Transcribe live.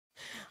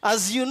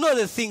As you know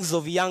the things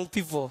of young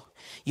people,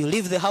 you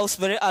leave the house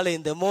very early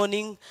in the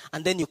morning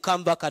and then you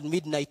come back at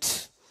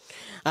midnight.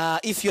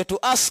 If you're to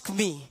ask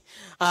me,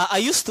 I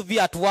used to be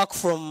at work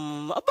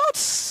from about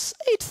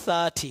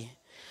 8:30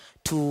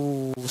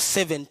 to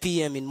 7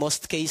 p.m. in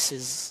most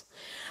cases.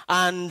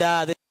 And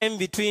the time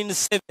between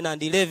 7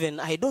 and 11,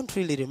 I don't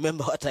really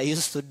remember what I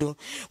used to do.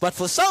 But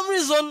for some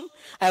reason,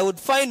 I would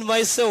find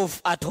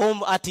myself at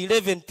home at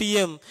 11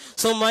 p.m.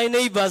 So my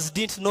neighbors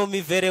didn't know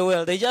me very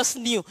well. They just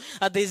knew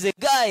that there's a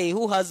guy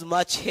who has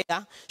much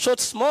hair, short,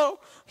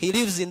 small. He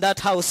lives in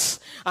that house.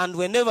 And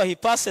whenever he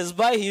passes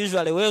by, he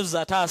usually waves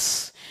at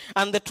us.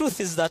 And the truth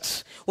is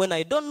that when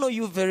I don't know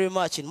you very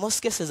much, in most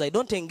cases, I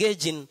don't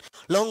engage in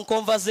long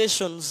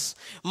conversations.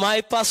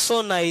 My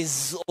persona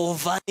is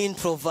of an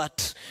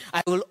introvert.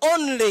 I will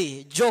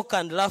only joke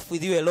and laugh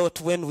with you a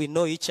lot when we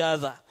know each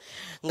other.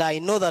 And I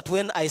know that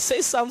when I say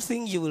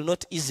something, you will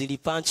not easily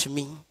punch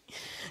me.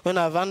 When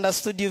I've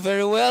understood you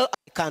very well,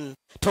 I can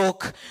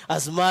talk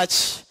as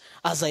much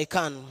as I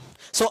can.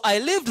 So I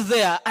lived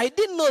there. I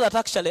didn't know that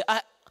actually.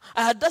 I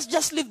had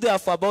just lived there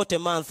for about a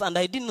month, and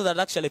I didn't know that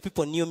actually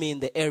people knew me in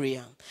the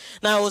area.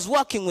 Now I was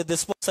working with the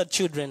sponsored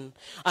children,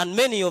 and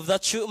many of our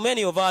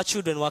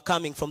children were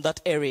coming from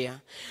that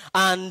area.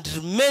 And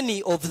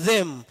many of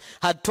them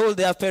had told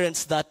their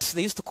parents that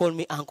they used to call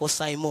me Uncle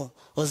Simon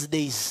those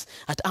days.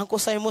 That Uncle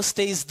Simon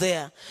stays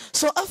there.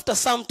 So after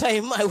some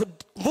time, I would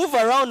move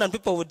around and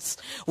people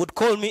would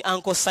call me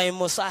Uncle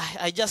Simon. So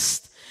I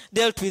just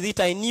dealt with it.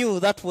 I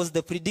knew that was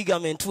the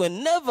predicament.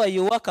 Whenever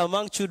you work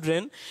among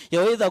children,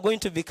 you're either going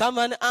to become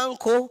an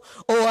uncle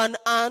or an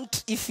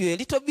aunt. If you're a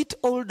little bit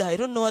older, I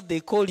don't know what they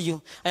call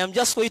you. I am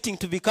just waiting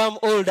to become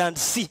old and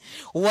see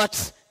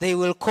what they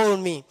will call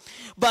me.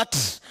 But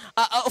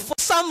for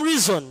some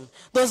reason,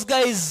 those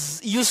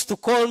guys used to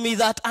call me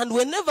that. And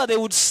whenever they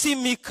would see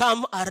me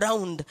come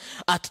around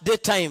at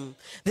daytime,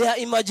 their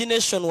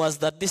imagination was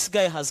that this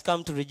guy has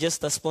come to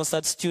register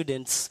sponsored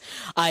students.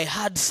 I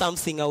had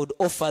something I would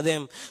offer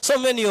them. So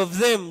many of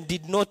them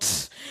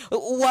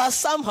were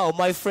somehow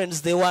my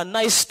friends. They were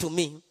nice to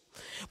me.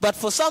 But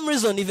for some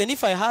reason, even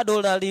if I had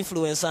all that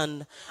influence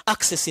and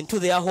access into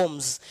their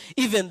homes,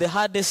 even the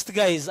hardest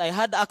guys, I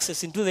had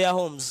access into their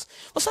homes.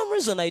 For some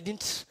reason, I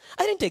didn't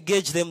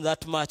engage them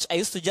that much. I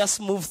used to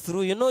just move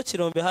through. You know,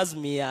 Chirombe has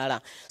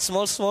miala.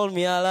 Small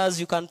mialas.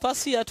 You can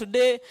pass here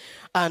today,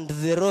 and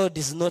the road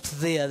is not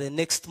there the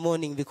next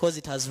morning because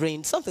it has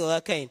rained. Something of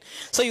that kind.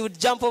 So you would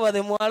jump over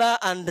the mwala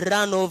and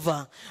run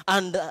over.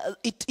 And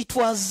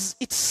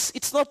it's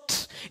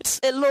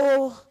a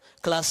low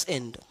class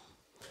end.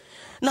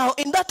 Now,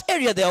 in that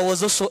area, there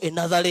was also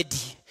another lady.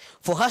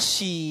 For her,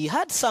 she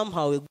had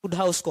somehow a good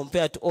house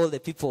compared to all the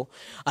people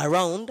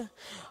around.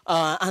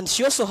 And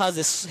she also had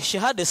a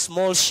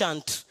small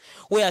shunt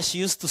where she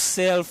used to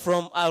sell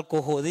from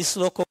alcohol. This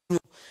local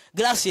group,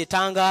 Gracie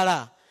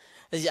Tangara.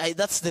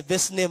 That's the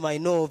best name I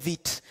know of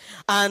it.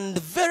 And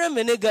very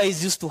many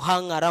guys used to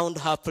hang around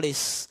her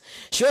place.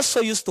 She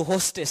also used to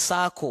host a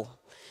circle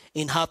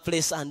in her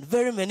place, and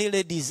very many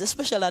ladies,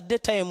 especially at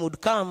that time,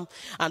 would come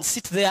and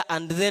sit there,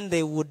 and then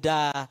they would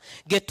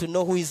get to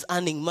know who is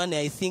earning money,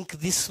 I think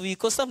this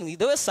week or something,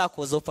 the way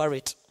circles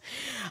operate.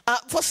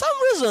 For some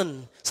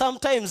reason,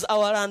 sometimes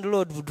our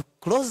landlord would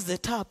close the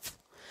tap.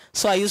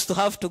 So I used to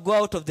have to go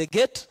out of the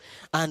gate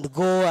and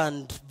go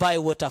and buy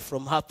water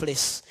from her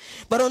place.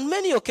 But on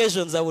many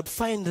occasions, I would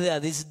find there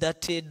these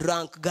dirty,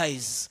 drunk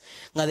guys.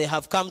 Now they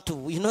have come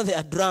to, they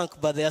are drunk,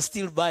 but they are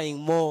still buying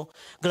more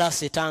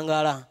glass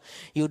tangara.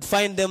 You would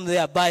find them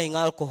there buying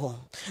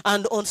alcohol.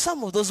 And on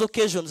some of those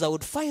occasions, I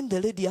would find the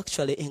lady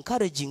actually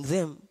encouraging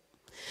them.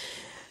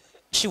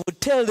 She would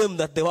tell them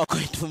that they were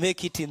going to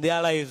make it in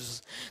their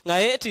lives. Now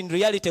yet in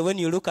reality, when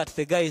you look at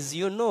the guys,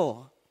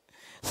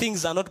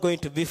 things are not going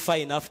to be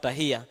fine after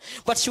here.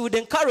 But she would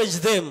encourage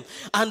them,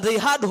 and they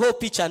had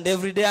hope each and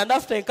every day. And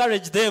after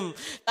encouraging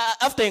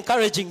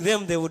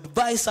them, they would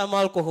buy some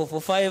alcohol for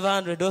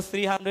 500 or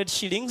 300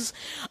 shillings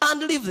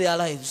and live their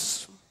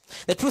lives.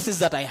 The truth is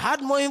that I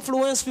had more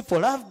influence.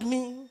 People loved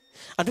me,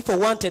 and people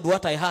wanted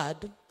what I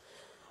had.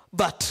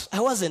 But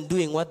I wasn't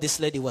doing what this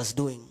lady was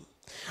doing.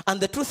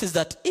 And the truth is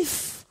that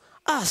if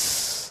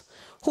us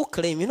who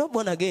claim,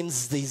 born again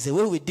is a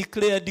way we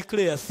declare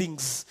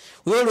things.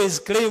 We always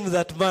claim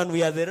that, man,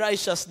 we are the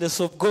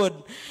righteousness of God.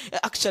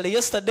 Actually,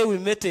 yesterday we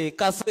met a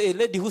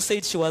lady who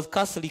said she was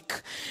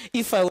Catholic.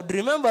 If I would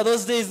remember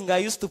those days I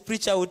used to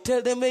preach, I would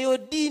tell them,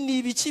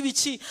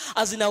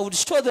 as in I would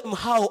show them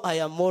how I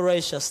am more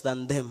righteous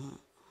than them.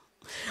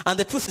 And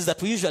the truth is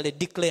that we usually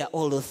declare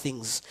all those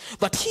things.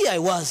 But here I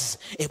was,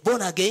 a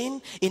born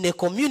again, in a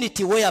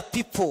community where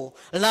people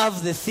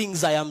love the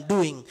things I am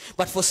doing.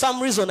 But for some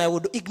reason I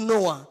would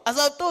ignore. As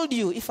I told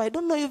you, if I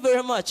don't know you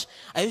very much,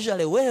 I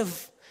usually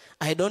wave.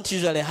 I don't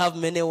usually have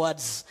many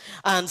words.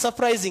 And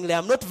surprisingly,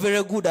 I'm not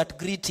very good at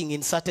greeting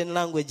in certain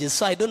languages,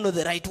 so I don't know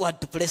the right word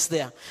to place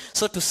there.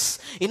 So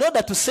in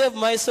order to save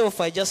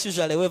myself, I just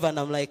usually wave and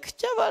I'm like,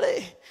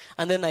 Chavale.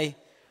 And then I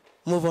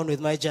move on with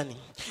my journey.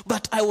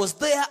 But I was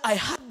there. I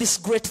had this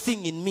great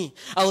thing in me.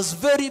 I was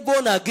very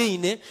born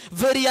again,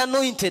 very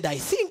anointed, I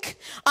think.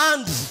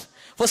 And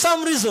for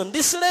some reason,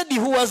 this lady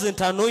who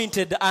wasn't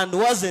anointed and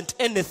wasn't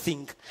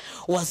anything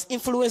was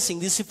influencing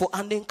these people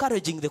and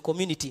encouraging the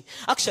community.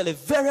 Actually,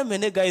 very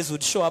many guys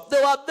would show up.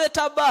 There were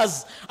better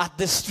bars at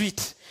the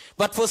street.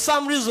 But for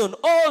some reason,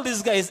 all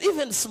these guys,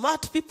 even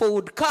smart people,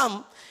 would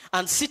come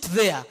and sit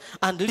there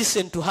and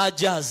listen to her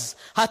jazz,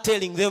 her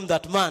telling them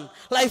that, man,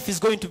 life is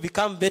going to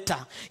become better.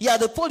 Yeah,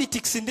 the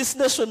politics in this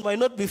nation might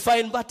not be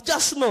fine, but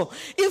just know,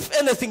 if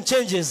anything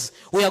changes,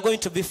 we are going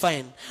to be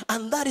fine.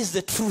 And that is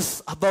the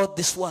truth about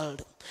this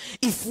world.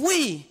 If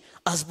we,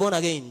 as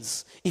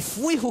born-agains, if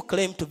we who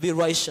claim to be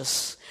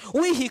righteous,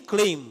 we who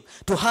claim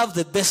to have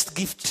the best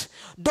gift,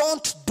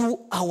 don't do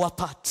our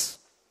part,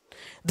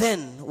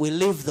 then we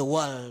leave the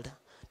world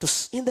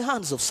in the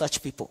hands of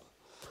such people,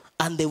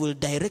 and they will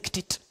direct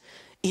it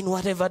in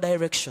whatever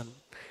direction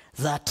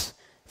that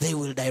they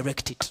will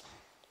direct it.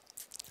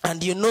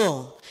 And you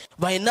know,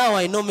 by now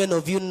I know many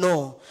of you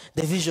know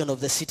the vision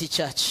of the city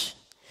church.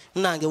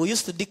 We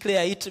used to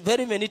declare it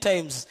very many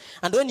times.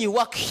 And when you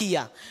work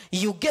here,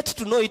 you get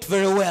to know it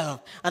very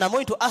well. And I'm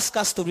going to ask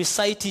us to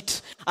recite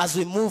it as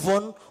we move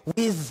on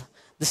with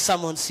the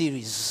sermon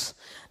series.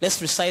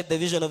 Let's recite the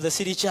vision of the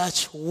city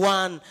church.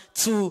 1,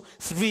 2,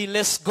 3,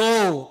 let's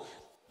go.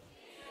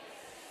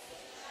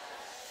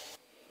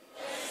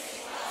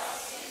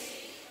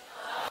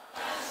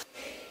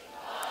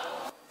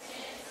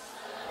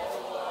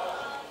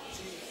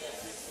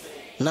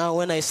 Now,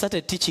 when I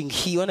started teaching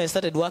here, when I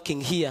started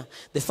working here,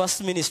 the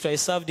first ministry I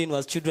served in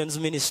was children's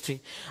ministry.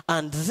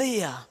 And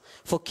there,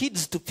 for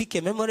kids to pick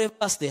a memory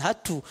verse, they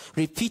had to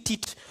repeat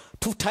it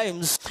 2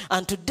 times.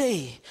 And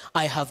today,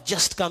 I have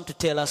just come to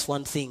tell us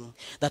one thing,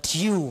 that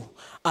you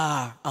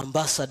are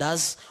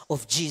ambassadors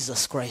of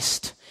Jesus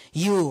Christ.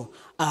 You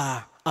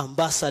are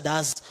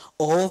ambassadors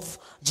of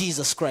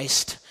Jesus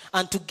Christ.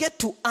 And to get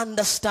to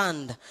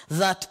understand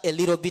that a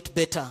little bit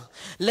better,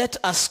 let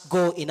us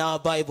go in our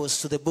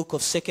Bibles to the book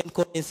of 2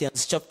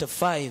 Corinthians chapter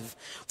 5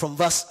 from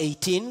verse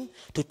 18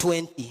 to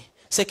 20.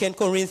 2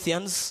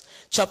 Corinthians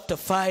chapter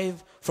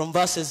 5 from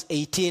verses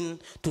 18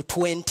 to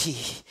 20.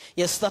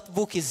 Yes, that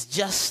book is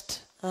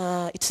just,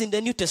 it's in the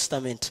New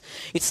Testament.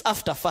 It's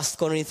after 1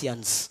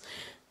 Corinthians.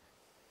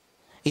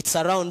 It's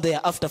around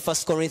there after 1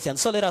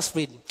 Corinthians. So let us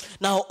read.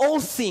 Now all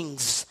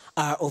things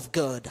are of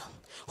God,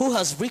 who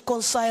has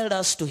reconciled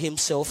us to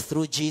himself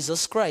through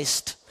Jesus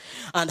Christ,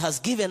 and has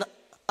given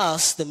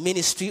us the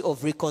ministry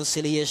of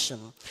reconciliation.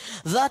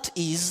 That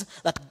is,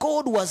 that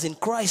God was in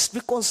Christ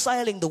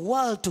reconciling the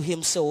world to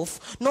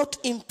himself, not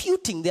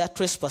imputing their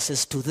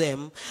trespasses to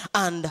them,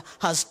 and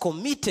has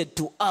committed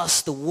to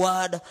us the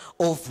word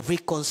of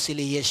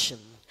reconciliation.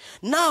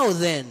 Now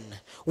then,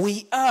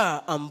 we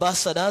are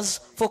ambassadors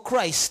for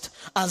Christ,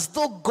 as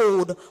though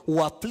God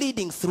were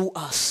pleading through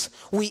us.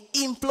 We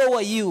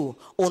implore you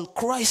on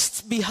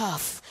Christ's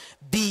behalf,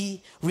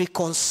 be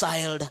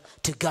reconciled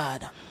to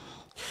God.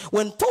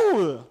 When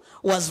Paul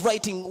was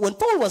writing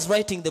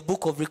the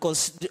book of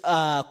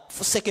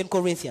 2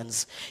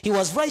 Corinthians, he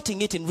was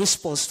writing it in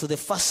response to the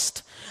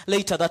first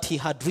letter that he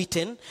had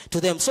written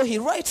to them. So he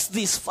writes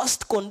this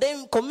first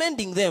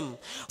commending them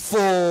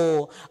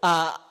for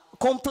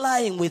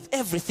complying with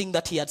everything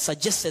that he had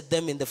suggested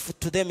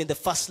to them in the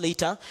first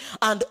letter.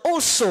 And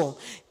also,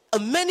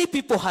 many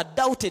people had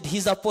doubted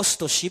his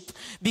apostleship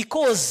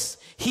because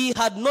he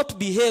had not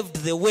behaved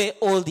the way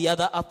all the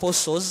other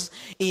apostles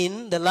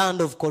in the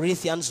land of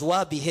Corinthians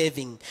were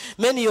behaving.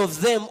 Many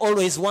of them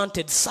always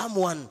wanted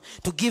someone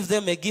to give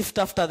them a gift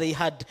after they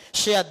had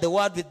shared the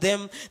word with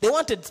them. They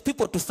wanted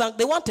people to thank.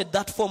 They wanted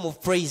that form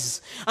of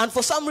praise. And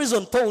for some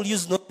reason, Paul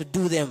used not to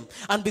do them.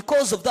 And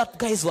because of that,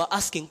 guys were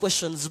asking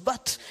questions.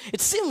 But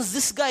it seems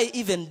this guy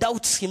even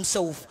doubts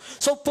himself.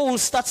 So Paul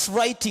starts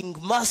writing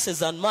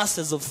masses and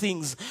masses of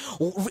things,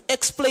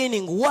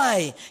 explaining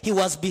why he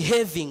was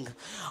behaving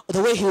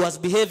the way he was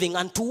behaving,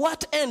 and to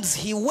what ends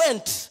he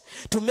went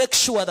to make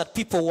sure that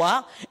people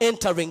were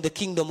entering the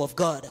kingdom of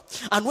God.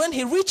 And when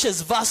he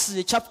reaches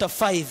chapter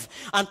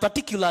 5, and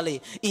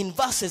particularly in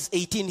verses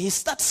 18, he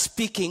starts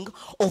speaking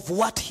of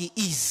what he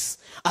is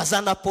as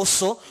an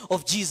apostle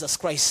of Jesus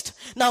Christ.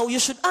 Now you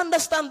should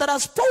understand that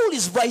as Paul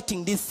is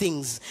writing these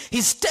things,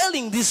 he's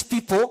telling these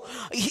people,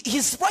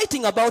 he's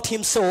writing about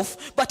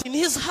himself, but in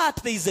his heart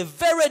there is a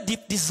very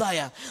deep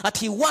desire that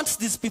he wants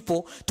these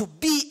people to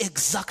be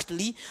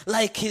exactly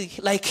like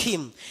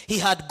him. He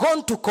had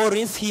gone to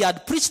Corinth, he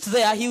had preached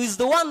there, he was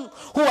the one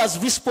who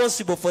was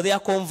responsible for their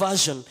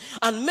conversion,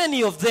 and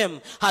many of them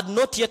had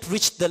not yet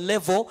reached the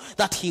level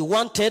that he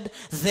wanted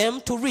them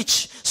to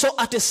reach. So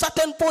at a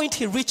certain point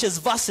he reaches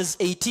verses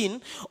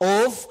 18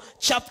 of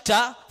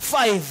chapter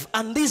 5,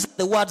 and these are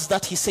the words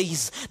that he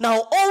says.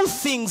 Now all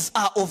things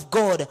are of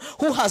God,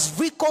 who has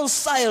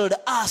reconciled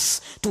us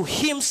to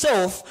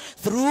himself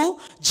through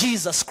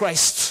Jesus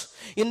Christ.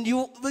 And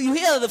you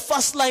hear the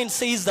first line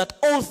says that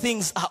all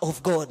things are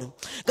of God.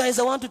 Guys,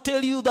 I want to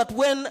tell you that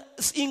when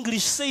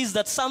English says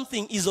that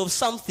something is of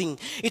something,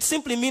 it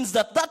simply means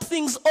that that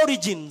thing's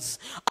origins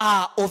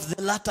are of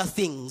the latter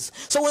things.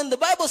 So when the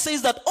Bible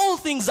says that all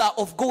things are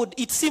of God,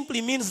 it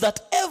simply means that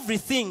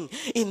everything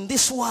in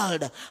this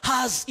world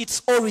has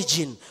its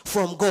origin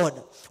from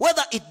God.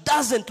 Whether it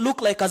doesn't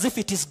look like as if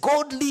it is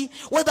godly,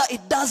 whether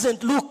it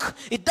doesn't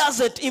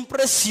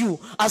impress you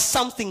as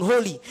something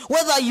holy,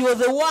 whether you're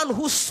the one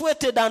who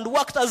sweated and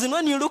worked, as in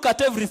when you look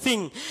at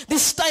everything,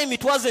 this time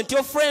it wasn't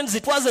your friends,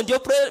 it wasn't your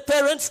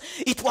parents,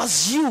 it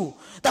was you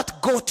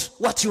that got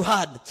what you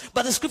had.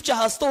 But the scripture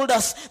has told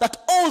us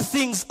that all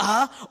things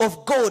are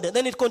of God. And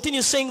then it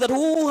continues saying that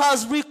who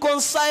has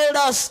reconciled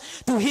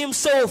us to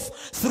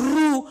himself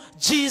through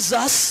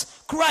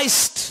Jesus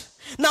Christ.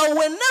 Now,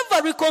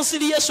 whenever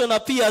reconciliation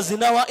appears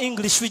in our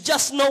English, we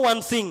just know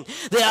one thing.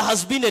 There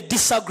has been a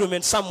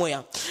disagreement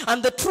somewhere.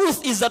 And the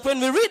truth is that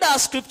when we read our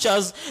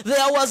scriptures,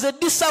 there was a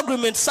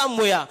disagreement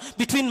somewhere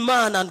between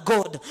man and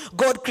God.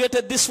 God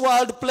created this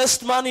world,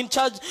 placed man in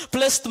charge,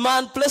 placed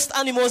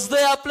animals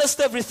there, placed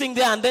everything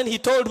there. And then he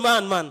told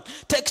man,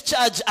 take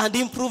charge and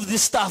improve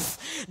this stuff.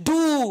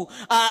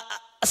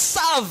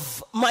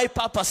 Serve my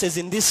purposes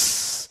in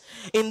this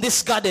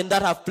garden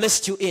that I've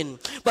placed you in.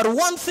 But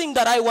one thing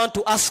that I want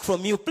to ask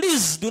from you,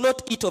 please do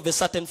not eat of a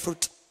certain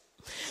fruit.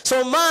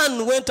 So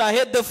man went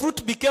ahead, the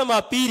fruit became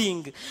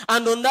appealing,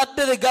 and on that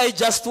day the guy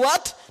just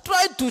what?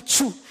 Tried to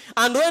chew.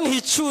 And when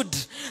he chewed,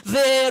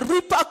 the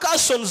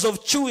repercussions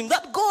of chewing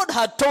that God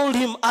had told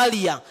him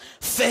earlier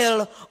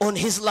fell on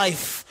his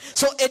life.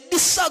 So a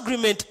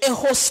disagreement, a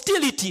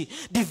hostility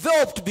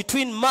developed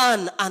between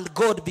man and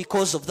God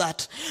because of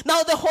that.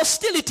 Now the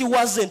hostility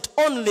wasn't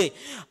only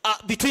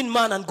between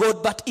man and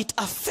God, but it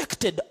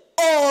affected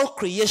all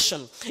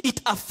creation.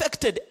 It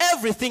affected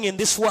everything in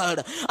this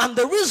world. And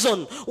the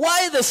reason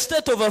why the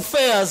state of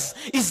affairs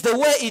is the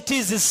way it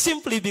is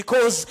simply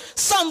because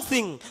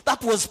something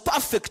that was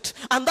perfect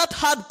and that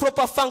had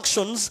proper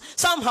functions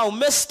somehow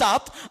messed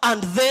up,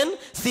 and then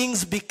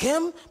things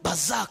became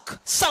berserk.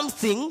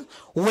 Something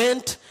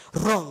went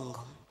wrong.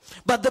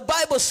 But the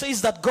Bible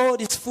says that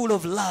God is full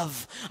of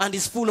love and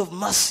is full of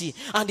mercy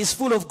and is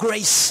full of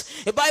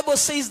grace. The Bible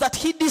says that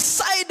he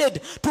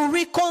decided to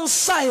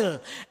reconcile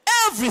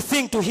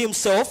everything to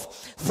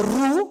himself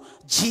through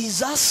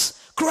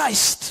Jesus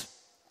Christ.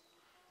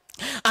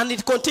 And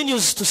it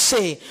continues to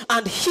say,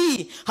 and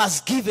he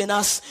has given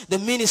us the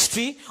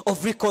ministry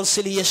of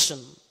reconciliation.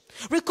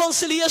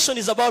 Reconciliation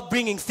is about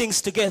bringing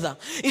things together.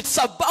 It's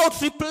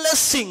about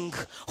replacing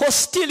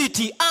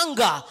hostility,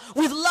 anger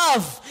with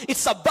love.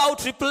 It's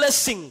about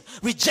replacing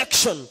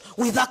rejection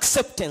with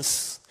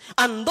acceptance.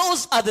 And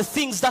those are the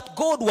things that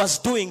God was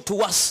doing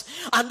to us.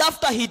 And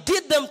after he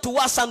did them to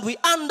us and we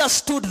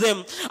understood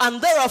them,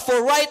 and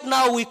therefore right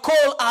now we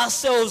call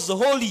ourselves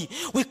holy,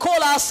 we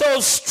call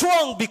ourselves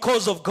strong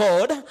because of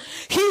God,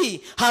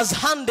 he has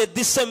handed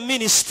this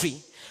ministry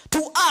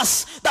to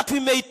us, that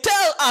we may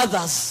tell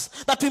others,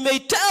 that we may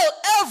tell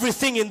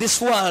everything in this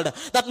world,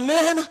 that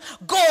man,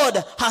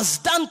 God has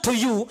done to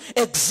you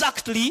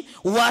exactly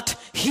what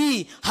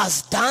he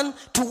has done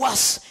to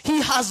us.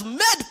 He has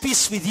made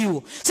peace with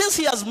you. Since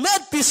he has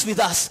made peace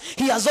with us,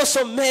 he has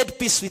also made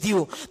peace with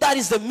you. That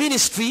is the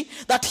ministry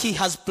that he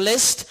has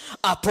placed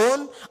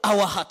upon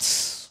our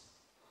hearts.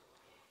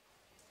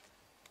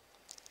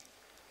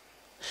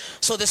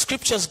 So the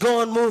scriptures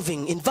go on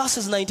moving. In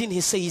verses 19 he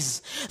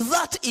says,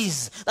 that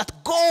is, that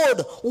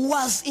God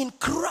was in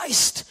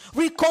Christ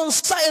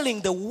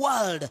reconciling the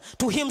world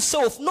to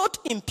himself, not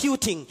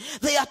imputing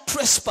their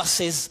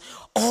trespasses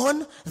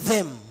on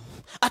them.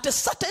 At a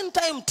certain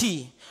time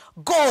T,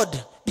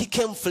 God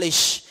became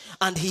flesh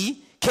and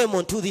he came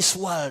onto this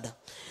world.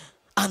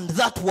 And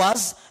that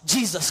was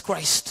Jesus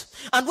Christ.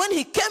 And when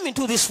he came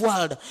into this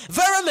world,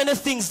 very many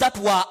things that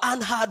were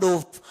unheard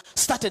of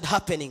started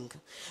happening.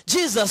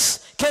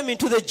 Jesus came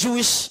into the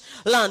Jewish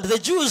land. The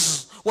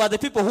Jews were the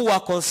people who were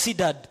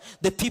considered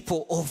the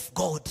people of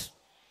God.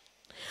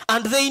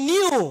 And they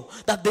knew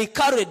that they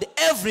carried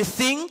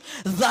everything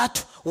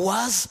that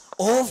was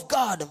of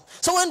God.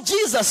 So when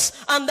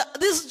Jesus and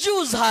these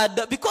Jews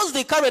had, because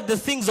they carried the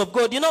things of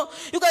God, you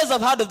guys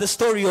have heard of the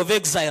story of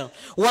exile.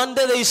 One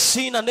day they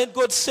sin and then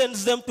God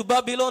sends them to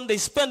Babylon. They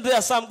spend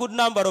there some good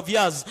number of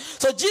years.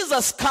 So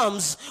Jesus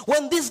comes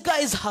when these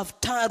guys have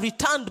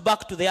returned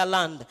back to their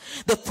land,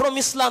 the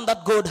promised land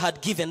that God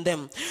had given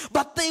them.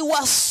 But they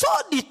were so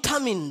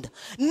determined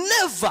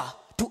never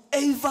to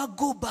ever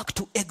go back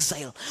to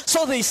exile.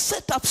 So they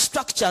set up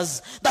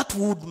structures that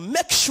would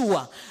make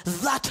sure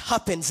that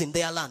happens in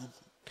their land.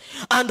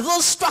 And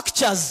those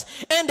structures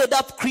ended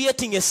up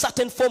creating a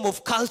certain form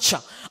of culture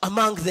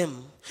among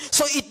them.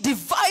 So it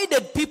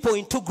divided people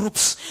into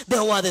groups.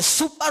 There were the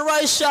super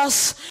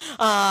righteous,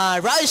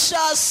 there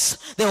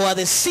were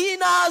the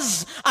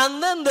sinners,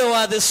 and then there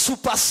were the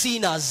super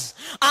sinners.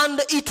 And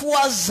it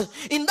was,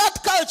 in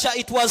that culture,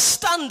 it was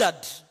standard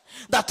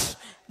that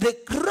the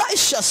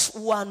righteous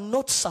were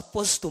not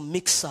supposed to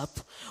mix up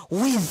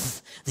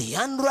with the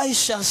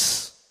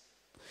unrighteous.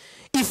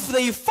 If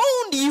they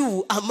found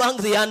you among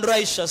the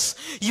unrighteous,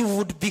 you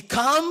would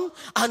become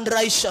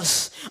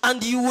unrighteous,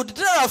 and you would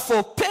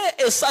therefore pay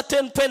a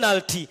certain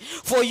penalty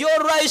for your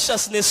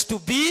righteousness to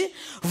be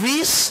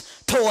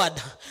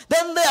restored.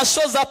 Then there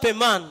shows up a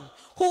man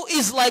who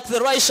is like the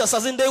righteous,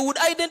 as in they would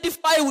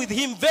identify with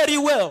him very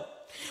well.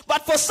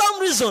 But for some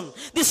reason,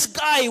 this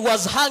guy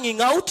was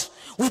hanging out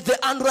with the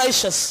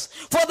unrighteous.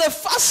 For the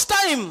first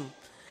time,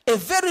 a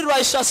very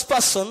righteous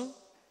person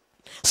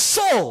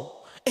saw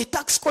a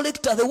tax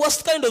collector, the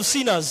worst kind of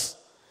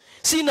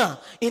sinner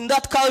in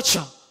that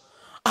culture.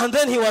 And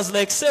then he was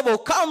like,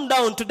 Sebo, calm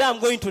down, today I'm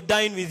going to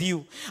dine with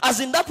you. As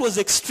in, that was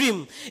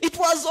extreme. It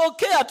was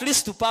okay at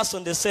least to pass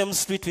on the same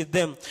street with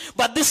them.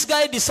 But this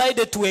guy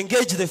decided to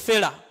engage the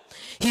fella.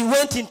 He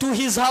went into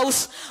his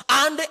house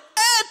and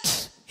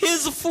ate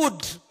his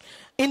food.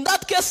 In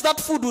that case, that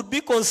food would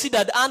be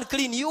considered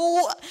unclean. He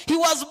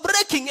was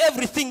breaking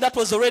everything that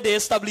was already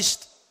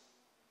established.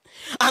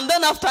 And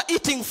then after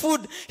eating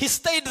food, he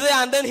stayed there,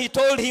 and then he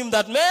told him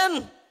that,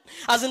 man,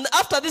 as in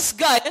after this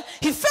guy,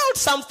 he felt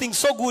something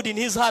so good in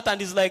his heart,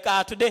 and he's like,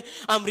 today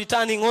I'm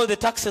returning all the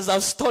taxes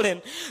I've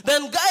stolen.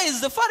 Then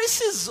guys, the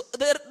Pharisees,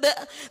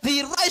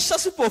 the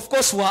righteous people, of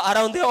course, were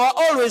around. They were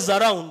always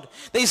around.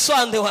 They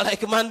saw and they were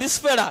like, man, this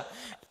fella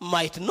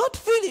might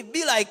not really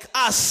be like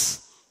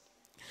us.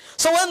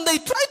 So when they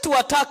tried to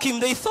attack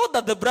him, they thought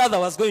that the brother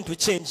was going to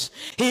change.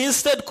 He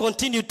instead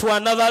continued to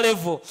another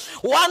level.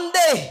 One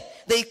day,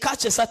 they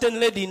catch a certain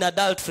lady in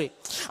adultery.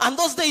 And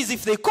those days,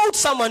 if they caught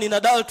someone in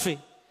adultery,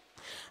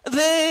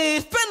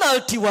 the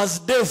penalty was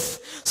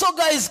death. So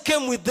guys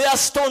came with their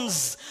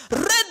stones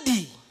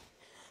ready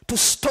to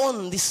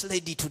stone this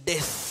lady to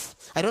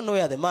death. I don't know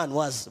where the man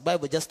was. The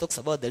Bible just talks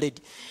about the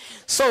lady.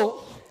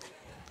 So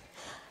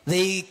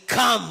they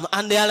come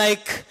and they are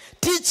like,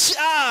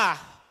 teacher,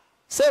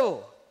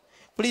 so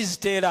please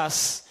tell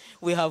us,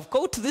 we have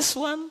caught this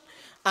one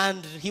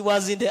and he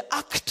was in the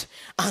act,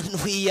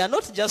 and we are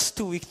not just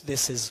two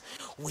witnesses,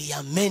 we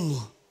are many.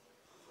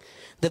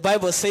 The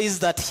Bible says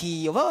that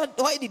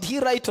why did he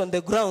write on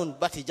the ground?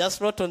 But he just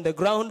wrote on the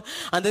ground,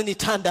 and then he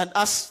turned and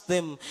asked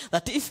them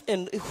that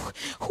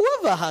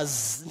whoever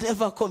has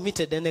never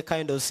committed any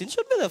kind of sin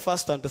should be the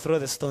first one to throw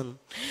the stone.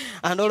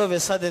 And all of a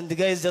sudden, the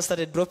guys just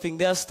started dropping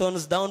their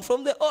stones down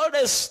from the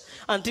oldest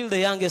until the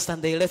youngest,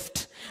 and they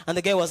left. And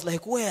the guy was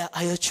like, where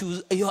are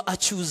your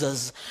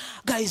accusers?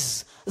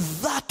 Guys,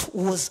 that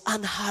was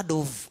unheard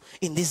of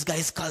in this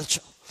guy's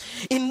culture.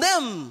 In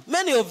them,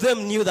 many of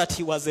them knew that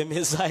he was a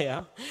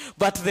Messiah,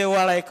 but they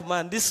were like,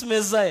 man, this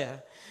Messiah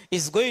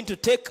is going to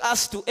take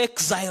us to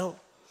exile.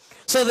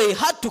 So they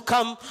had to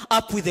come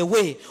up with a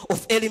way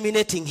of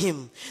eliminating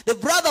him. The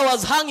brother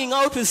was hanging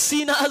out with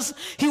sinners.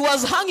 He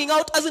was hanging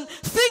out, as in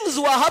things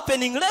were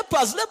happening.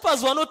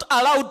 Lepers were not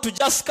allowed to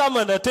just come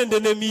and attend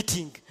any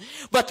meeting.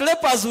 But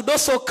lepers would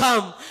also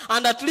come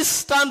and at least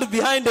stand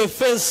behind a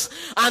fence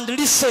and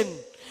listen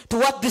to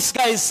what this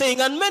guy is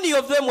saying, and many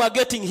of them were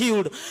getting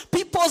healed.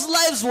 People's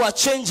lives were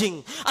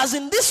changing. As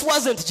in, this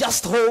wasn't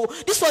just hope,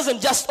 this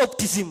wasn't just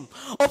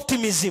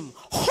optimism.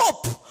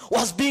 Hope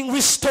was being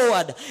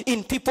restored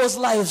in people's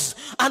lives.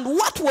 And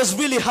what was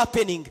really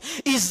happening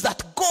is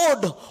that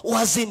God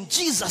was in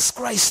Jesus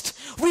Christ,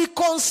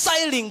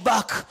 reconciling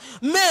back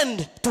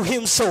men to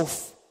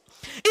himself.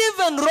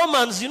 Even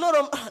Romans, they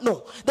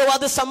were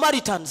the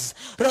Samaritans.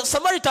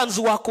 Samaritans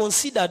were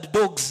considered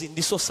dogs in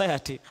the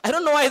society. I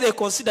don't know why they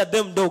considered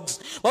them dogs.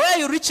 But when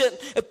you reach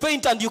a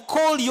point and you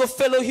call your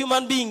fellow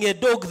human being a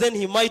dog, then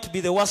he might be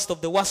the worst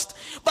of the worst.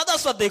 But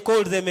that's what they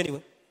called them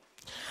anyway.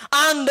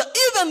 And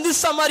even these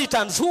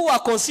Samaritans who were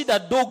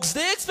considered dogs,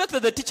 they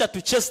expected the teacher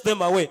to chase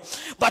them away.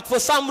 But for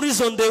some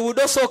reason, they would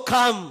also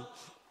come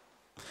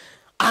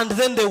and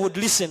then they would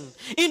listen.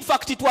 In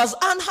fact, it was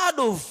unheard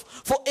of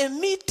for a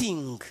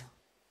meeting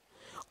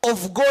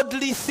of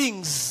godly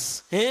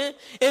things, a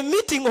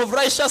meeting of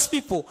righteous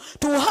people,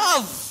 to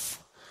have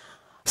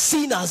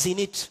sinners in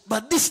it.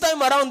 But this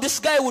time around, this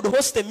guy would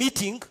host a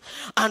meeting,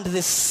 and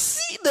the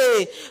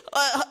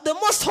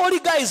most holy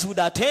guys would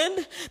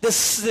attend,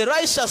 the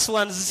righteous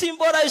ones, the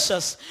simple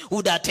righteous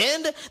would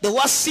attend, the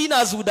worst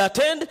sinners would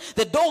attend,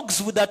 the dogs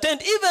would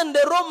attend, even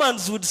the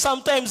Romans would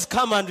sometimes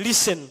come and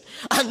listen.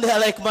 And they're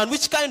like, man,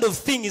 which kind of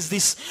thing is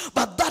this?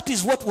 But that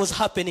is what was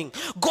happening.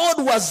 God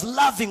was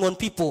loving on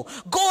people.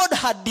 God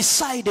had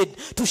decided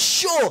to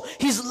show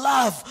his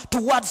love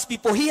towards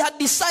people. He had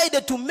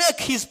decided to make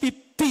his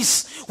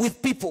peace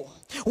with people.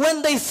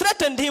 When they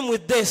threatened him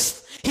with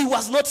death, he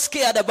was not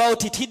scared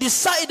about it. He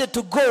decided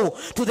to go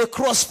to the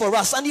cross for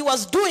us, and he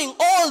was doing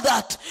all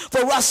that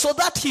for us so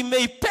that he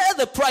may pay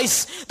the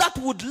price that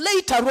would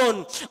later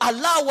on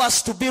allow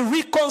us to be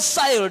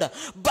reconciled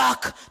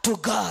back to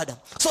God.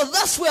 So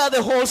that's where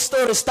the whole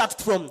story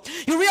starts from.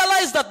 You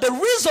realize that the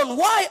reason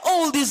why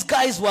all these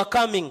guys were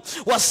coming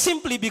was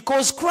simply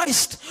because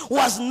Christ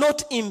was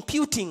not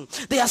imputing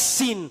their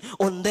sin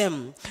on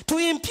them. To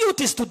impute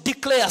is to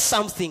declare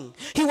something.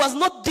 He was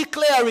not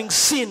declaring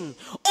sin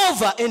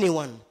over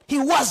anyone. He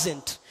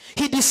wasn't.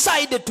 He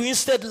decided to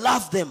instead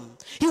love them.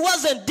 He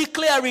wasn't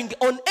declaring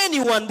on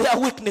anyone their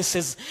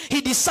weaknesses.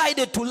 He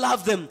decided to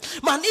love them.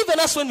 Man, even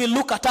us when we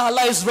look at our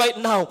lives right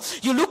now,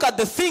 you look at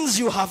the things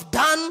you have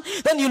done,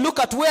 then you look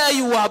at where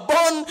you were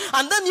born,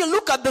 and then you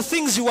look at the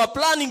things you were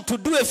planning to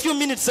do a few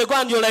minutes ago,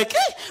 and you're like,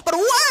 hey, but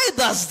why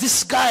does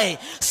this guy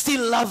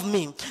still love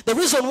me? The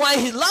reason why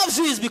he loves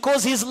you is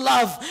because his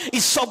love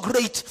is so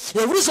great.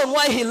 The reason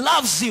why he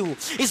loves you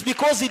is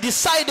because he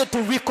decided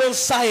to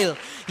reconcile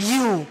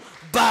you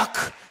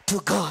back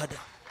to God.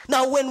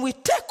 Now, when we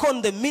take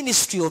on the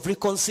ministry of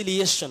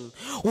reconciliation,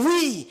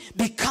 we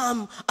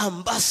become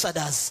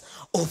ambassadors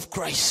of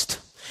Christ.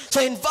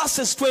 So in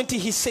verses 20,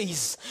 he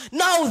says,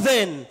 now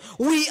then,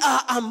 we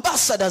are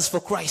ambassadors for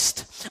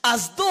Christ.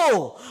 As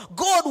though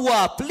God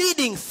were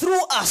pleading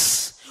through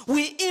us,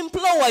 we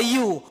implore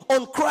you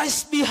on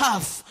Christ's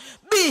behalf,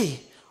 be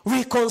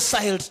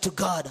reconciled to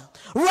God.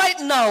 Right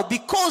now,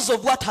 because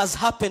of what has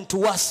happened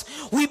to us,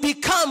 we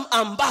become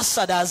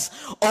ambassadors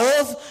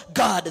of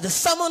God. The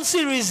sermon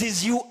series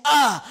is you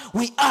are,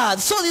 we are.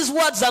 So these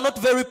words are not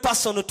very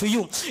personal to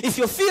you. If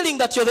you're feeling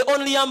that you're the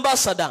only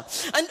ambassador.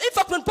 And in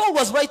fact, when Paul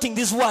was writing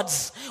these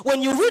words,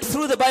 when you read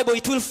through the Bible,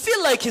 it will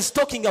feel like he's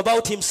talking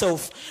about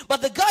himself.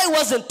 But the guy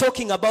wasn't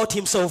talking about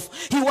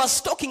himself. He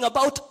was talking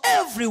about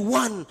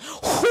everyone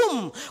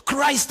whom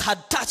Christ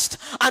had touched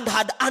and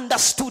had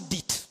understood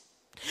it.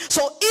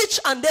 So each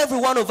and every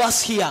one of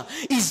us here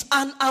is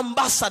an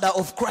ambassador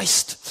of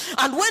Christ.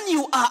 And when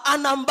you are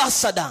an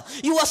ambassador,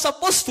 you are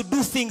supposed to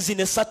do things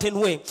in a certain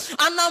way.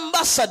 An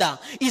ambassador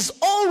is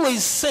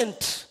always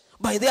sent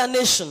by their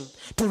nation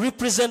to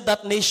represent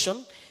that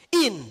nation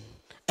in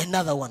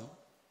another one.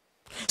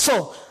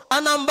 So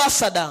an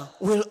ambassador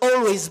will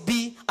always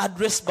be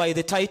addressed by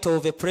the title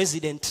of a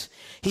president,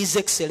 His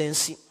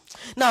Excellency.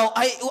 Now,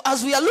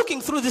 as we are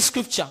looking through this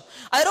scripture,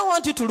 I don't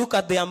want you to look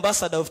at the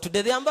ambassador of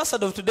today. The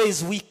ambassador of today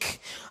is weak.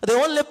 The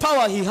only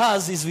power he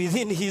has is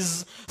within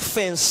his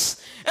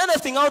fence.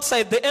 Anything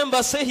outside the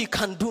embassy, he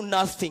can do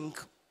nothing.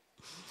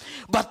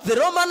 But the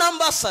Roman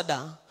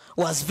ambassador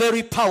was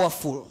very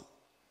powerful.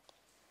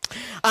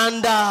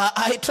 And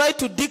I tried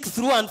to dig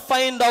through and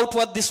find out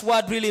what this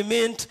word really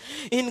meant.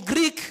 In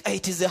Greek,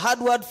 it is a hard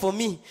word for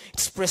me.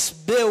 It's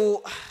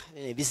presbeo.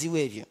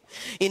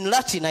 In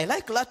Latin, I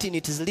like Latin,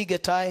 it is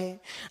legatai,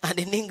 and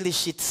in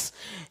English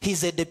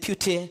he's a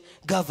deputy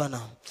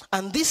governor.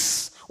 And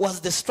this was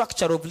the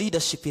structure of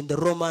leadership in the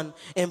Roman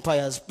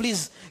empires.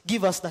 Please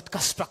give us that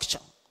structure.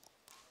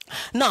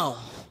 Now,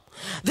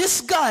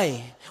 this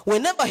guy,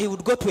 whenever he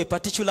would go to a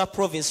particular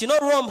province, you know,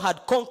 Rome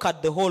had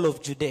conquered the whole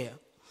of Judea.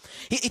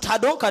 It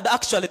had conquered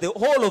actually the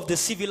whole of the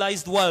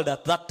civilized world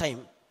at that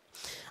time.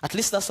 At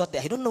least that's what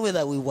I don't know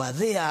whether we were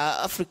there.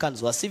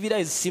 Africans were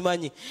civilized,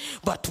 Simanyi.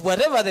 But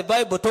whatever the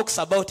Bible talks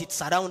about, it's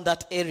around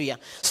that area.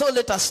 So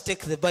let us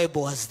take the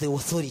Bible as the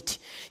authority.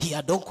 He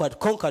had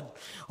conquered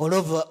all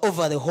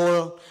over the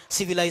whole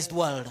civilized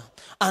world.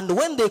 And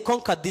when they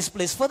conquered this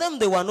place, for them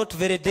they were not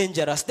very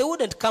dangerous. They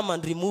wouldn't come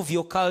and remove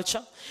your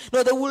culture.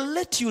 No, they will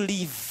let you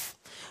live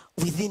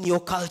within your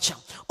culture.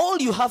 All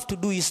you have to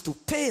do is to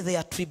pay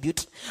their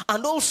tribute,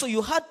 and also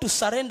you had to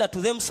surrender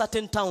to them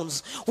certain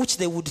towns which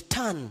they would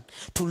turn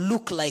to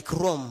look like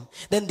Rome.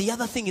 Then the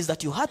other thing is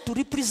that you had to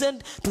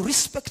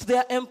respect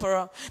their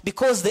emperor,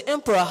 because the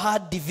emperor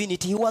had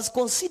divinity. He was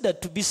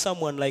considered to be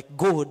someone like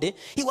God.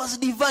 He was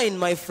divine,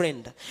 my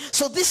friend.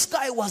 So this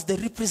guy was the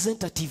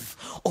representative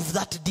of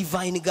that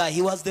divine guy.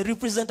 He was the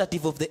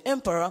representative of the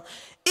emperor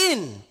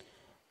in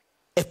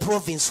a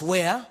province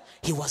where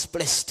he was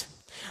placed.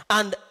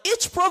 And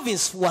each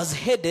province was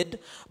headed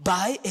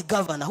by a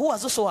governor who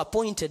was also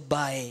appointed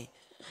by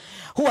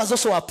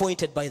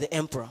the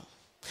emperor.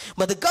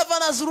 But the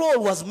governor's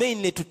role was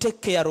mainly to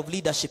take care of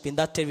leadership in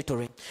that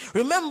territory.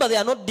 Remember, they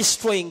are not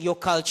destroying your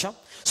culture,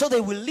 so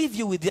they will leave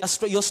you with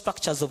your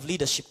structures of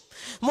leadership.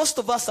 Most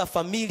of us are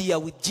familiar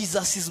with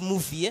Jesus'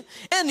 movie.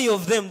 Any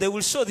of them, they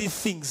will show these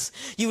things.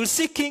 You will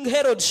see King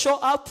Herod show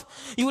up.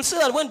 You will see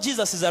that when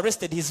Jesus is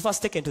arrested, he's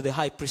first taken to the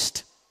high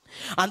priest.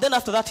 And then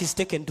after that, he's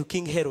taken to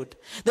King Herod.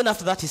 Then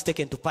after that, he's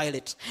taken to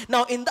Pilate.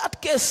 Now, in that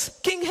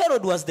case, King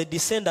Herod was the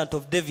descendant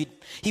of David.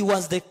 He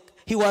was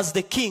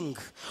the king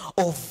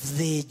of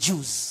the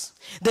Jews.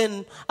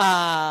 Then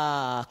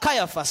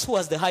Caiaphas, who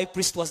was the high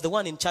priest, was the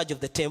one in charge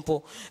of the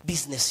temple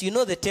business. You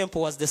know, the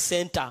temple was the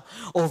center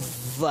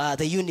of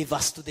the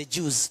universe to the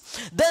Jews.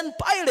 Then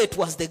Pilate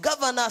was the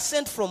governor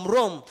sent from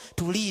Rome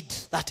to lead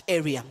that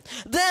area.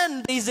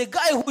 Then there is a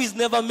guy who is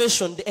never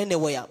mentioned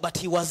anywhere, but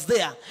he was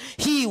there.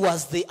 He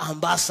was the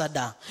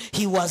ambassador.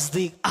 He was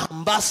the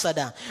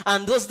ambassador.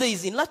 And those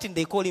days, in Latin,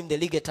 they call him the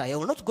legatai. I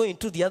will not go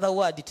into the other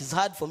word. It is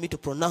hard for me to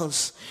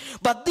pronounce.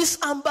 But this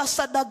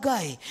ambassador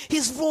guy,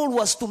 his role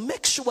was to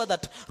make sure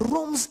that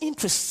Rome's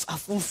interests are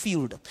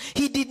fulfilled.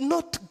 He did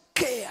not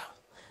care.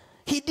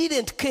 He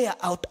didn't care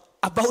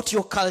about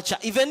your culture.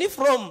 Even if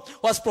Rome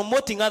was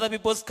promoting other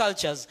people's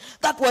cultures,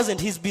 that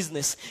wasn't his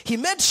business. He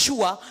made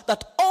sure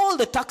that all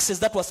the taxes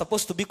that were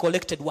supposed to be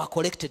collected were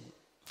collected.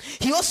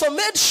 He also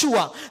made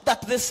sure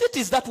that the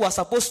cities that were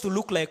supposed to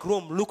look like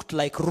Rome looked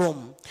like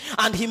Rome.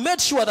 And he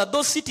made sure that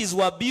those cities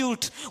were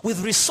built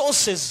with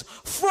resources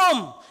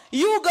from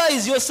you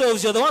guys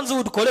yourselves. You're the ones who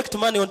would collect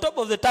money on top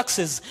of the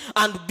taxes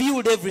and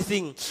build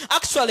everything.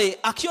 Actually,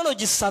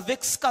 archaeologists have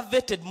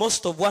excavated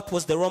most of what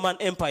was the Roman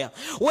Empire.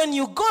 When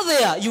you go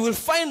there, you will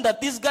find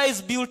that these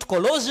guys built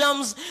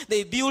colosseums.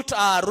 They built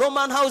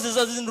Roman houses.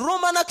 As in,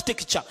 Roman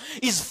architecture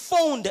is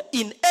found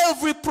in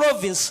every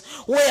province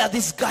where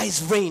these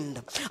guys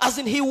reigned. As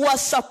in, he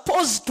was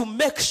supposed to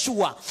make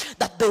sure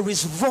that there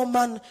is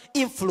Roman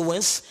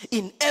influence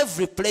in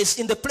every place,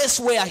 in the place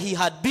where he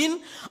had been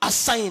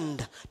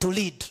assigned to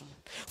lead.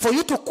 For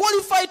you to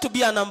qualify to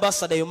be an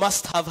ambassador, you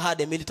must have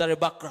had a military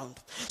background.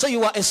 So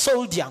you are a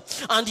soldier,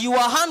 and you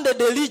are handed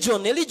a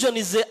legion. A legion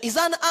is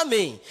an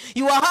army.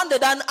 You are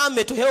handed an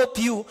army to help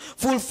you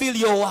fulfill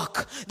your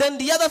work. Then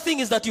the other thing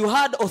is that you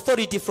had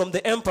authority from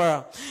the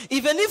emperor.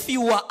 Even if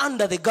you were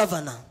under the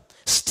governor,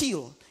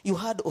 still you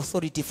had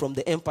authority from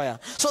the empire.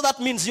 So that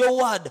means your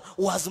word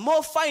was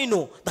more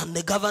final than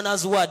the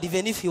governor's word,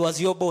 even if he was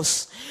your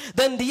boss.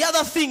 Then the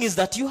other thing is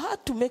that you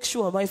had to make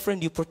sure, my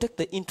friend, you protect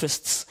the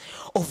interests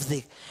of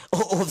the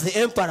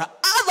emperor.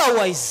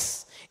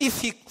 Otherwise,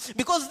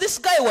 because this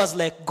guy was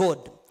like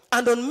God,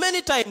 and on many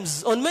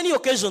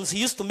occasions, he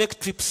used to make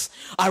trips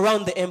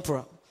around the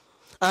emperor,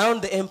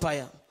 around the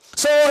empire.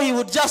 So he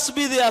would just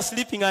be there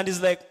sleeping, and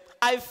he's like,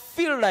 I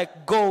feel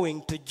like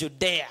going to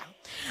Judea.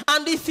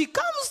 And if he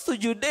comes to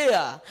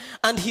Judea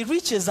and he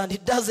reaches and he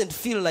doesn't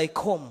feel like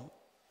home,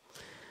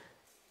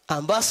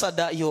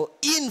 ambassador, you're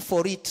in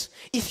for it.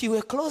 If you're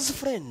a close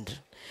friend,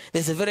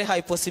 there's a very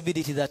high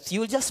possibility that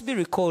you'll just be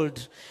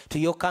recalled to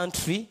your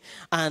country.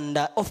 And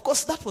of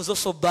course, that was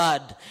also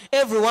bad.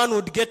 Everyone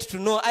would get to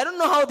know. I don't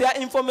know how their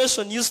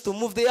information used to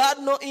move. They had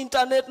no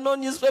internet, no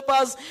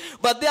newspapers,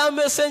 but their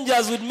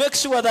messengers would make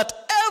sure that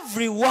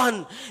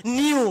everyone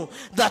knew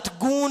that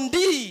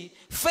Gundi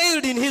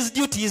failed in his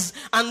duties,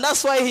 and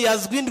that's why he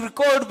has been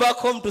recalled back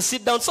home to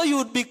sit down. So you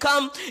would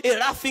become a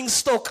laughing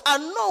stock.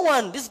 And no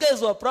one, these guys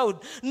were proud,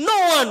 no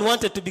one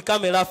wanted to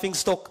become a laughing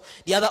stock.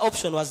 The other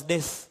option was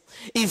death.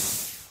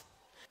 If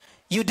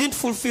you didn't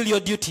fulfill your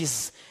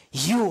duties,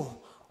 you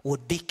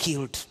would be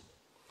killed.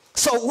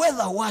 So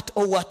whether what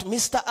or what,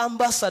 Mr.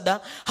 Ambassador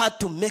had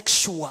to make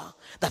sure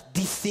that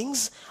these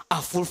things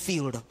are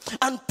fulfilled.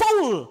 And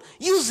Paul,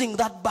 using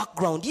that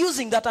background,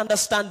 using that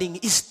understanding,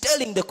 is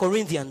telling the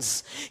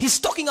Corinthians. He's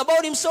talking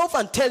about himself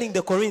and telling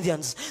the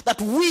Corinthians that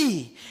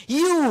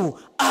you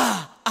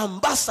are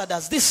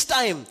ambassadors this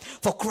time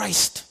for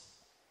Christ.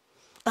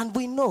 And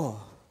we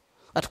know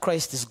that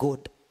Christ is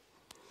good.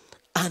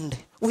 And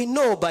we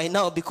know by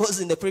now,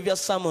 because in the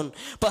previous sermon,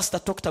 Pastor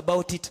talked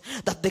about it,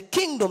 that the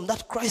kingdom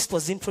that Christ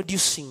was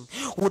introducing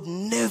would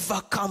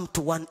never come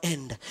to one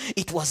end.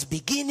 It was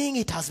beginning,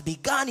 it has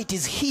begun, it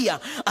is here,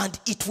 and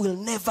it will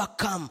never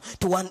come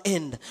to one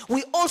end.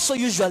 We also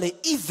usually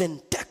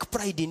even take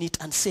pride in it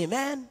and say,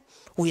 man,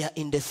 we are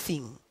in the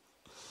thing.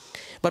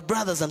 But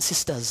brothers and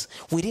sisters,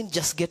 we didn't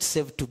just get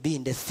saved to be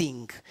in the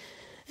thing.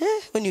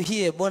 When you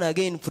hear born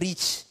again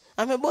preach,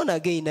 I'm a born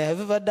again. I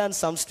have ever done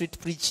some street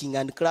preaching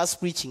and class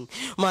preaching.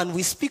 Man,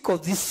 we speak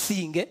of this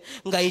thing.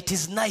 It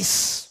is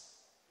nice.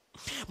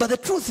 But the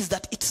truth is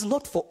that it's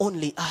not for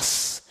only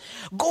us.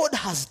 God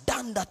has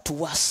done that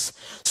to us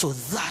so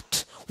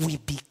that we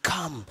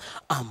become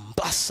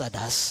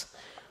ambassadors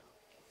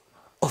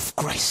of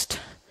Christ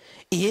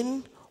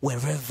in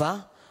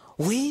wherever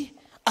we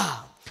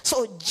are.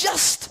 So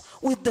just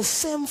with the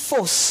same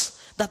force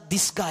that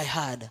this guy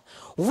had,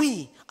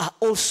 we are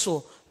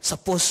also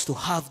supposed to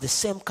have the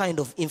same kind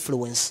of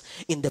influence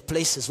in the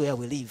places where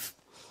we live.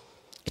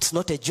 It's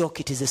not a joke,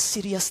 it is a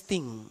serious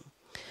thing.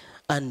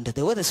 And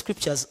the way the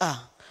scriptures are,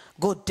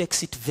 God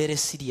takes it very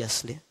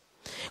seriously.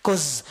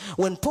 Because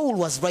when Paul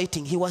was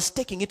writing, he was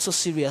taking it so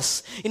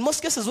serious. In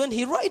most cases, when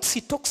he writes,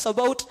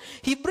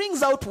 he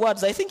brings out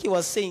words. I think he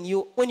was saying,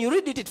 when you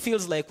read it, it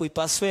feels like we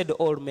persuade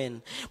all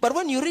men. But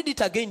when you read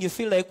it again, you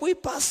feel like we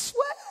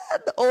persuade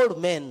all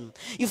men.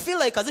 You feel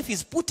like as if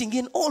he's putting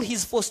in all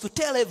his force to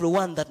tell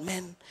everyone that,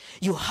 man,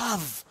 you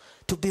have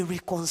to be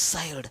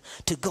reconciled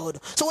to God.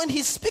 So when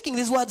he's speaking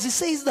these words, he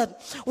says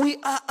that we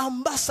are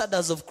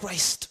ambassadors of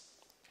Christ.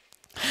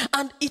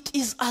 And it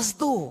is as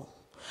though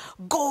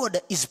God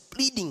is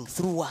pleading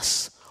through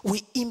us.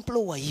 We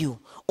implore you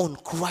on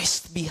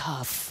Christ's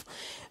behalf,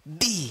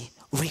 be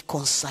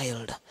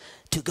reconciled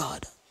to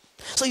God.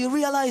 So you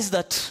realize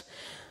that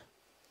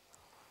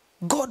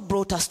God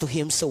brought us to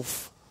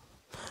himself.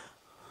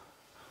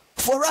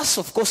 For us,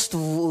 of course,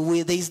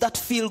 there is that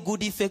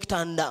feel-good effect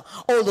and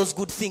all those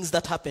good things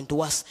that happen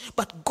to us.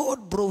 But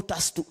God brought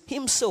us to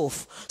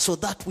himself so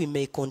that we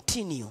may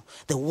continue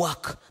the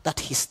work that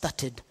he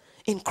started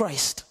in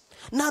Christ.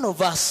 None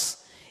of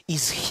us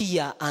is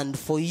here and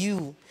for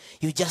you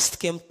just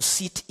came to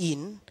sit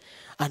in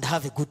and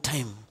have a good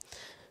time.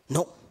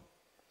 No,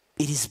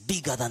 it is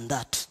bigger than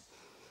that.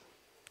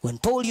 When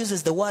Paul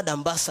uses the word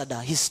ambassador,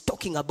 he's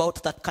talking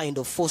about that kind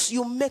of force.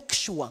 You make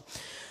sure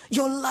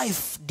your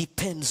life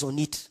depends on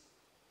it.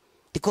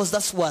 Because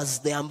that was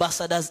the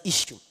ambassador's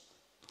issue.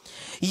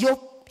 Your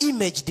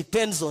image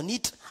depends on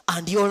it,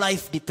 and your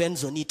life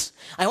depends on it.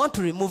 I want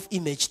to remove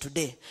image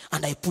today,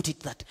 and I put it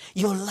that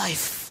your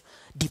life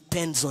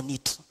depends on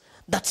it.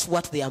 That's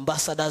what the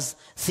ambassador's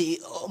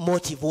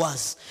motive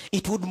was.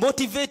 It would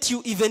motivate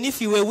you even if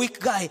you were a weak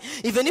guy,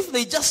 even if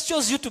they just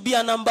chose you to be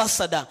an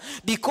ambassador,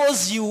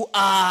 because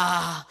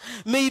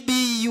maybe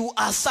you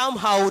are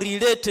somehow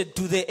related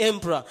to the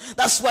emperor.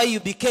 That's why you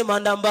became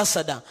an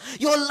ambassador.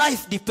 Your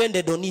life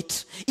depended on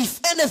it.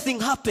 If anything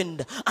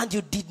happened and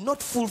you did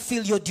not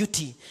fulfill your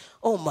duty,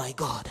 oh my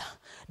God,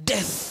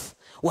 death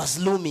was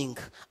looming,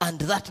 and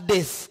that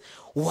death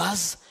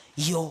was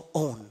your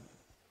own.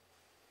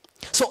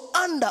 So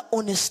under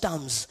honest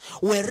terms,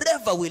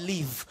 wherever we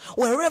live,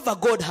 wherever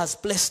God has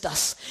placed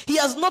us, he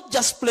has not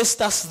just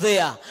placed us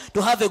there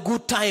to have a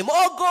good time.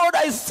 Oh God,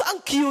 I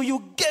thank you.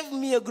 You gave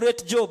me a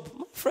great job.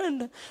 My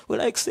friend, we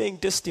like saying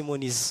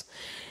testimonies.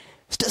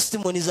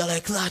 Testimonies are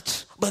like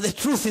that. But the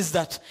truth is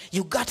that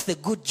you got the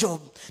good job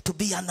to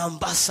be an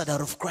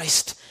ambassador of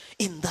Christ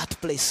in that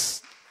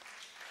place.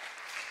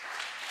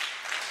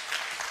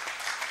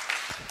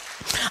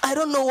 I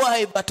don't know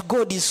why, but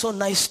God is so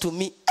nice to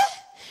me.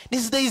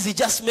 These days he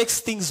just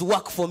makes things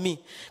work for me.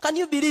 Can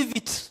you believe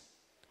it?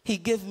 He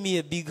gave me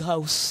a big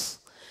house.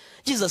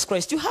 Jesus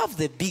Christ, you have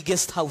the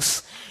biggest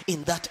house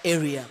in that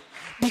area,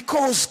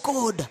 because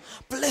God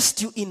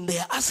placed you in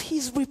there as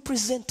his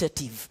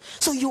representative.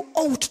 So you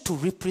ought to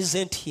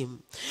represent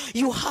him.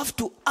 You have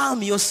to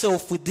arm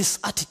yourself with this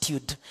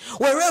attitude.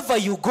 Wherever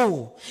you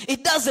go,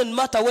 it doesn't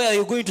matter where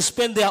you're going to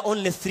spend there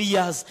only 3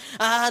 years.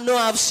 No,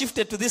 I've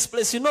shifted to this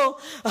place.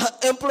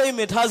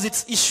 Employment has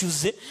its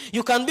issues.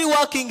 You can be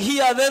working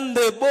here, then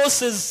the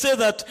bosses say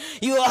that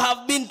you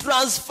have been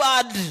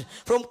transferred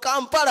from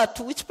Kampala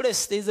to which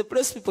place? There's a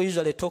place people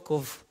usually talk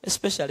of,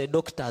 especially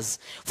doctors.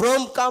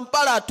 From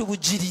Kampala to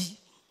Bujiri.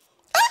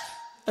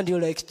 And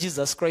you're like,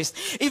 Jesus Christ.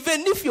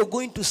 Even if you're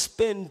going to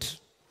spend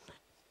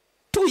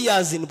 2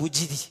 years in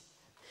Bujiri,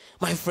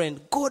 my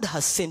friend, God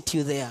has sent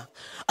you there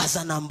as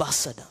an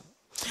ambassador.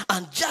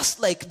 And just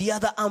like the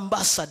other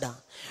ambassador,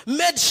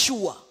 made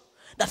sure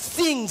that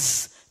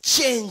things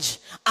change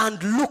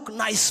and look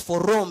nice for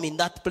Rome in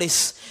that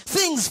place.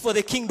 Things for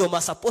the kingdom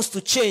are supposed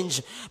to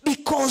change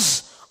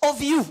because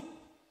of you.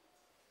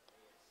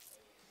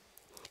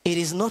 It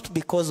is not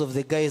because of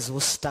the guys who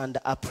stand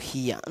up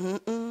here.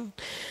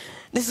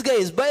 These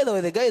guys, by the way,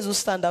 the guys who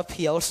stand up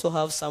here also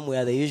have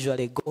somewhere they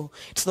usually go.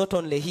 It's not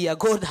only here.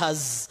 God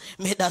has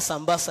made us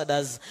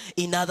ambassadors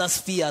in other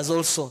spheres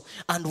also.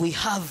 And we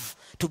have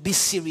to be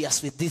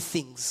serious with these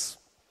things.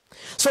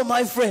 So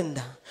my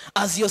friend,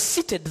 as you're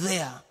seated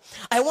there,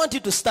 I want you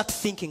to start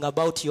thinking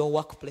about your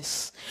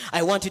workplace.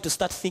 I want you to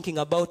start thinking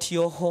about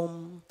your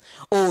home,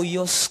 or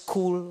your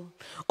school,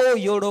 or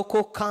your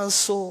local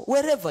council,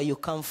 wherever you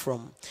come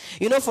from.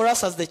 For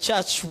us as the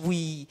church,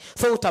 we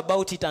thought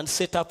about it and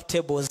set up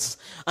tables.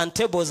 And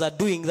tables are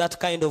doing that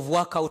kind of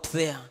work out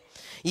there.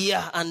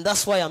 Yeah, and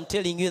that's why I'm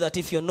telling you that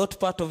if you're not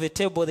part of a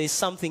table, there's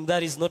something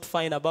that is not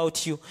fine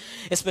about you,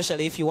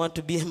 especially if you want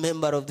to be a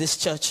member of this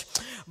church.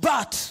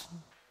 But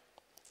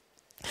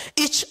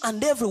each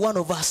and every one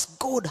of us,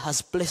 God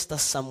has placed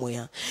us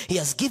somewhere. He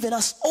has given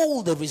us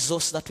all the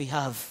resource that we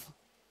have.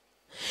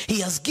 He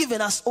has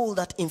given us all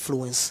that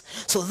influence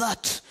so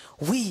that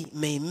we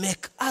may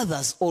make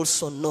others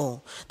also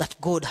know that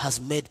God has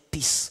made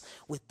peace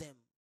with them.